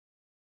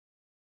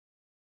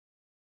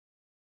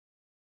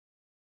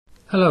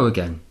Hello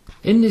again.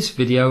 In this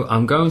video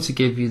I'm going to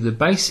give you the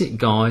basic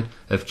guide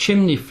of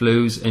chimney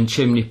flues and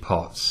chimney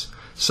pots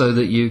so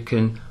that you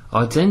can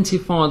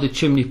identify the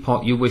chimney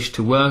pot you wish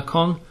to work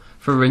on,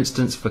 for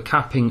instance for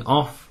capping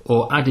off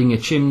or adding a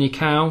chimney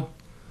cowl,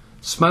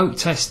 smoke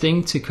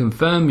testing to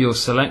confirm your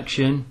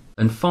selection,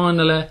 and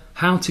finally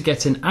how to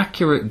get an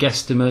accurate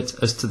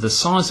guesstimate as to the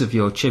size of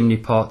your chimney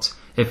pot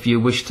if you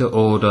wish to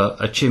order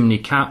a chimney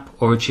cap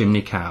or a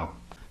chimney cowl.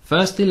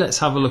 Firstly, let's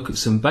have a look at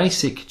some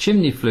basic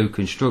chimney flue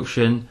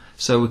construction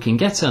so we can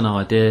get an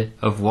idea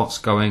of what's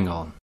going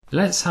on.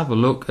 Let's have a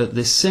look at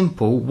this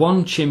simple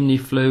one chimney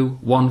flue,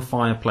 one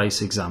fireplace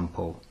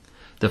example.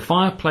 The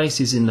fireplace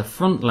is in the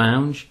front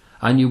lounge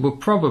and you would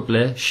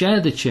probably share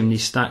the chimney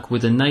stack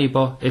with a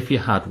neighbour if you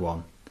had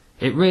one.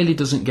 It really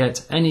doesn't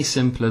get any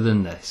simpler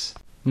than this.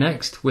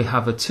 Next, we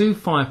have a two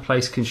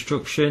fireplace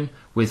construction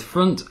with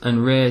front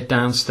and rear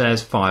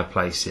downstairs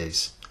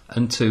fireplaces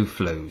and two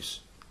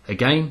flues.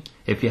 Again,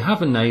 if you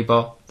have a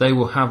neighbour, they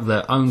will have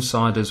their own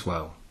side as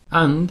well.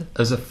 And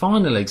as a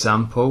final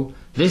example,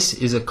 this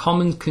is a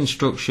common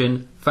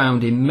construction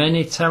found in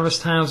many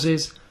terraced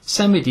houses,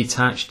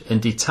 semi-detached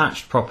and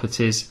detached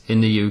properties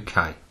in the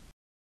UK.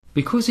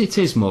 Because it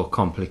is more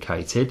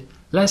complicated,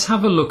 let's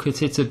have a look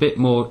at it a bit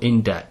more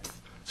in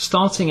depth,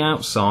 starting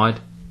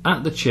outside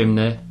at the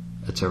chimney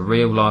at a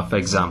real life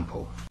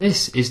example.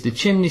 This is the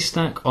chimney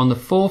stack on the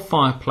 4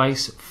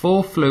 fireplace,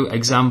 4 flue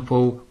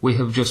example we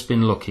have just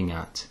been looking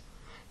at.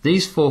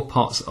 These 4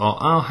 pots are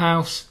our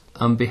house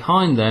and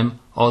behind them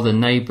are the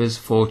neighbours'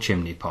 4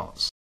 chimney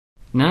pots.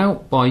 Now,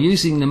 by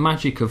using the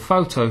magic of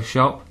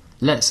Photoshop,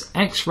 let's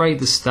X-ray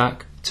the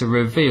stack to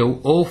reveal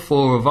all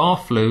 4 of our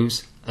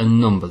flues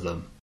and number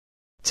them.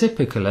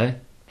 Typically,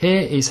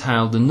 here is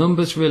how the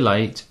numbers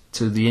relate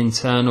to the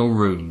internal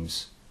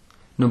rooms.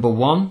 Number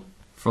 1,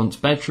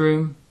 front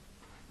bedroom.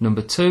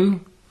 Number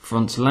 2,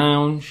 front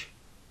lounge.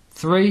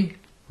 3,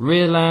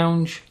 rear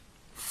lounge.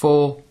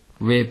 4,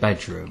 rear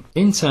bedroom.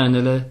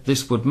 Internally,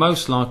 this would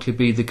most likely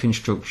be the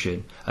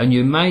construction, and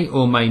you may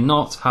or may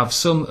not have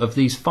some of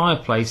these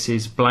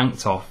fireplaces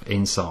blanked off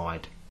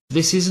inside.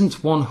 This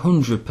isn't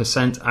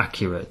 100%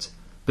 accurate,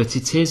 but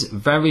it is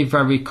very,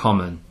 very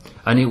common,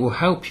 and it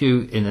will help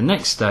you in the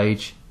next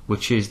stage,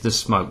 which is the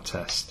smoke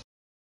test.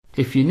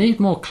 If you need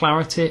more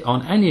clarity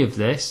on any of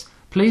this,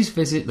 please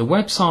visit the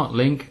website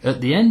link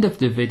at the end of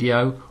the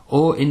video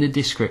or in the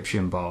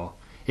description bar.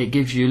 It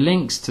gives you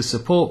links to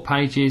support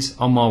pages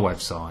on my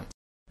website.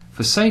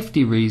 For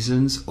safety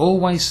reasons,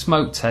 always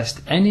smoke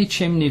test any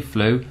chimney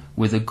flue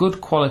with a good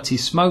quality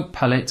smoke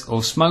pellet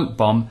or smoke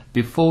bomb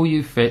before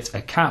you fit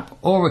a cap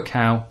or a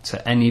cowl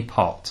to any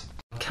pot.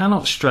 I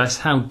cannot stress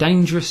how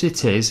dangerous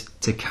it is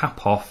to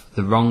cap off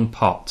the wrong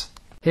pot.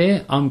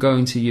 Here I'm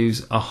going to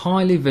use a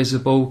highly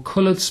visible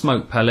coloured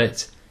smoke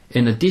pellet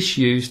in a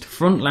disused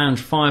front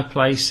lounge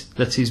fireplace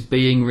that is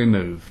being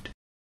removed.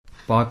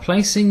 By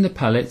placing the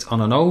pellet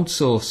on an old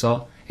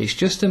saucer, it's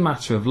just a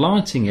matter of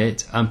lighting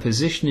it and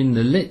positioning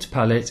the lit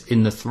pellet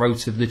in the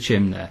throat of the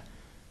chimney.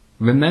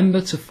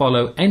 Remember to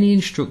follow any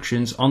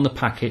instructions on the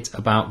packet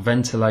about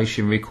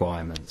ventilation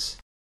requirements.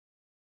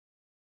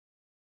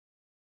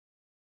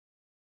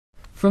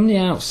 From the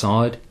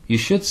outside, you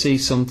should see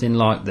something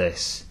like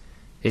this.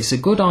 It's a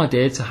good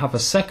idea to have a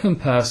second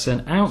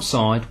person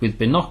outside with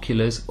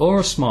binoculars or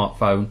a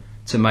smartphone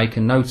to make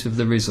a note of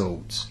the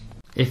results.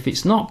 If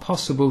it's not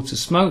possible to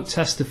smoke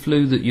test the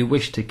flue that you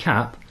wish to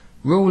cap,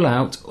 rule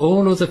out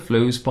all other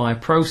flues by a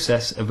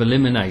process of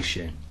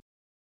elimination.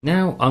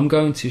 Now I'm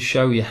going to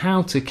show you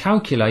how to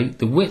calculate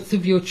the width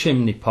of your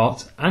chimney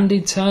pot and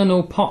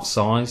internal pot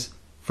size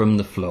from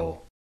the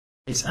floor.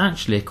 It's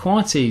actually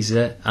quite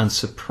easy and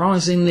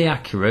surprisingly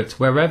accurate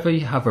wherever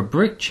you have a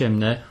brick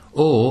chimney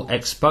or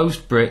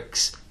exposed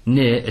bricks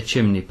near a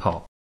chimney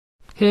pot.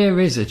 Here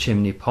is a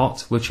chimney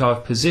pot which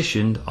I've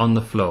positioned on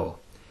the floor.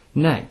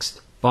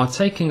 Next, by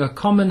taking a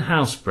common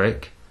house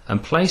brick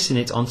and placing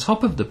it on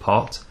top of the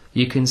pot,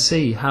 you can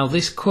see how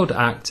this could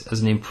act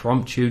as an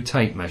impromptu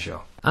tape measure.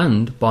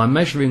 And by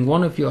measuring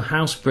one of your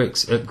house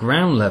bricks at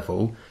ground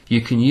level,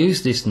 you can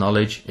use this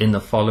knowledge in the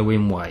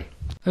following way.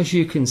 As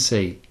you can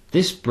see,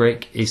 this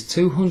brick is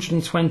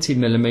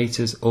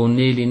 220mm or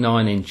nearly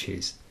 9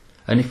 inches.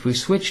 And if we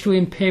switch to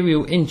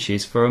imperial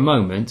inches for a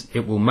moment,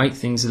 it will make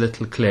things a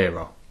little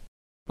clearer.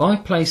 By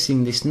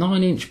placing this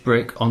 9-inch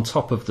brick on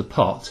top of the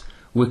pot,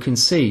 we can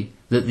see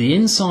that the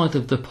inside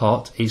of the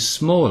pot is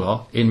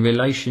smaller in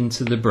relation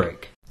to the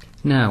brick.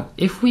 Now,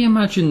 if we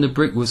imagine the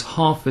brick was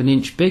half an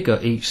inch bigger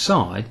each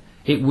side,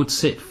 it would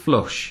sit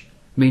flush,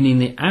 meaning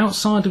the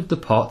outside of the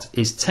pot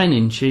is 10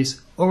 inches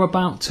or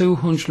about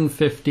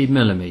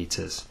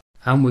 250mm.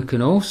 And we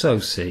can also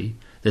see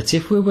that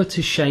if we were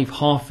to shave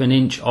half an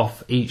inch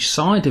off each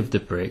side of the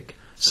brick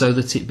so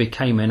that it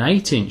became an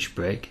 8-inch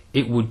brick,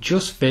 it would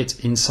just fit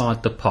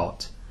inside the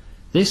pot.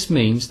 This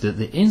means that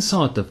the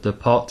inside of the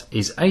pot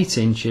is 8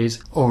 inches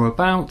or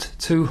about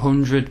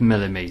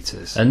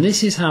 200mm. And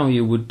this is how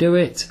you would do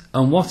it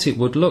and what it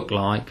would look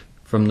like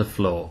from the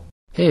floor.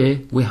 Here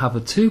we have a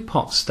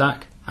 2-pot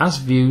stack as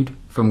viewed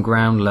from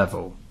ground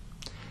level.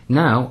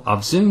 Now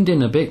I've zoomed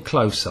in a bit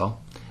closer.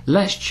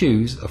 Let's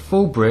choose a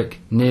full brick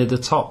near the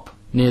top,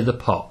 near the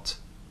pot.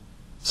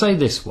 Say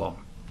this one.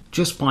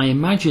 Just by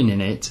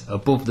imagining it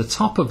above the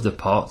top of the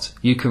pot,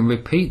 you can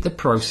repeat the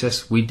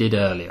process we did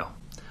earlier.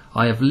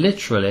 I have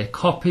literally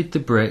copied the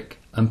brick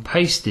and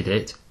pasted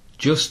it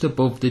just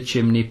above the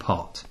chimney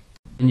pot.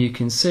 And you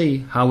can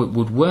see how it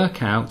would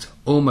work out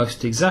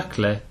almost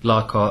exactly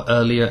like our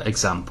earlier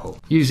example.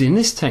 Using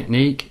this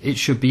technique, it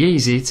should be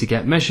easy to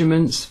get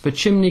measurements for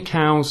chimney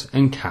cowls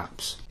and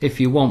caps. If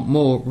you want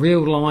more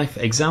real-life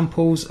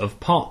examples of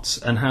pots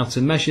and how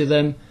to measure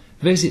them,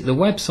 visit the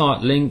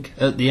website link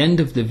at the end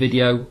of the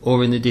video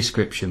or in the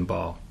description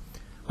bar.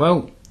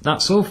 Well,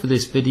 that's all for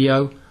this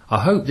video.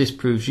 I hope this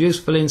proves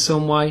useful in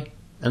some way,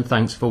 and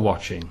thanks for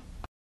watching.